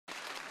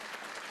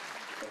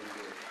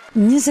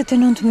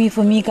29.000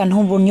 fëmijë kanë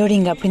humbur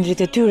njërin nga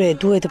prindërit e tyre,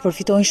 duhet të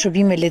përfitojnë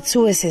shërbime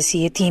lehtësuese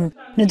si jetim.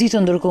 Në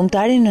ditën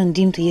ndërkombëtare në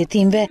ndihmë të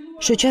jetimëve,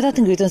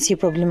 shoqatat ngritën si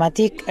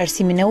problematik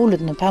arsimin e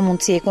ulët në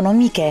pamundësi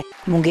ekonomike,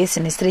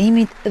 mungesën e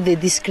strehimit dhe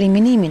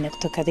diskriminimin në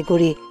këtë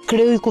kategori.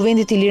 Kreu i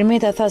Kuvendit Ilir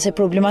Meta tha se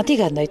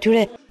problematikat ndaj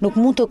tyre nuk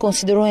mund të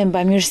konsiderohen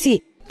bamirësi,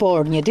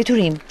 por një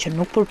detyrim që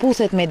nuk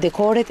përputhet me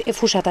dekoret e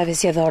fushatave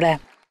zgjedhore.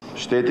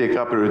 Shteti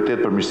ka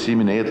prioritet për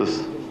mirësimin e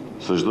jetës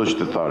së çdo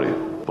qytetari.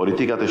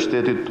 Politikat e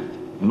shtetit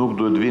nuk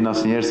duhet vinë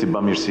asnjëherë si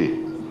bamirësi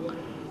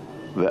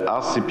dhe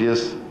as si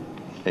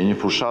pjesë e një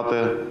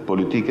fushate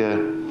politike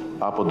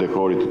apo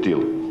dekori të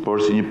tillë,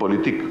 por si një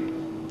politikë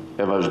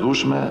e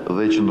vazhdueshme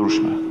dhe e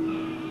qëndrueshme,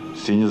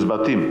 si një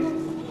zbatim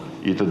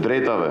i të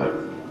drejtave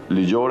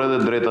ligjore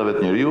dhe drejtave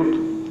të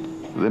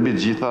njerëzit dhe mbi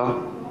të gjitha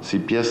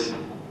si pjesë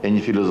e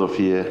një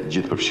filozofie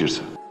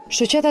gjithëpërfshirëse.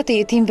 Shoqatat e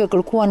jetimëve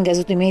kërkuan nga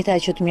Zoti Meta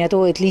që të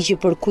miratohet ligji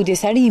për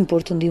kujdesarin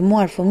për të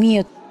ndihmuar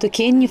fëmijët të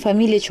kenë një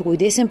familje që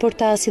kujdesen për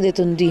ta si dhe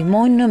të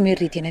ndihmojnë në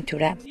mirëritjen e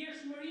tyre.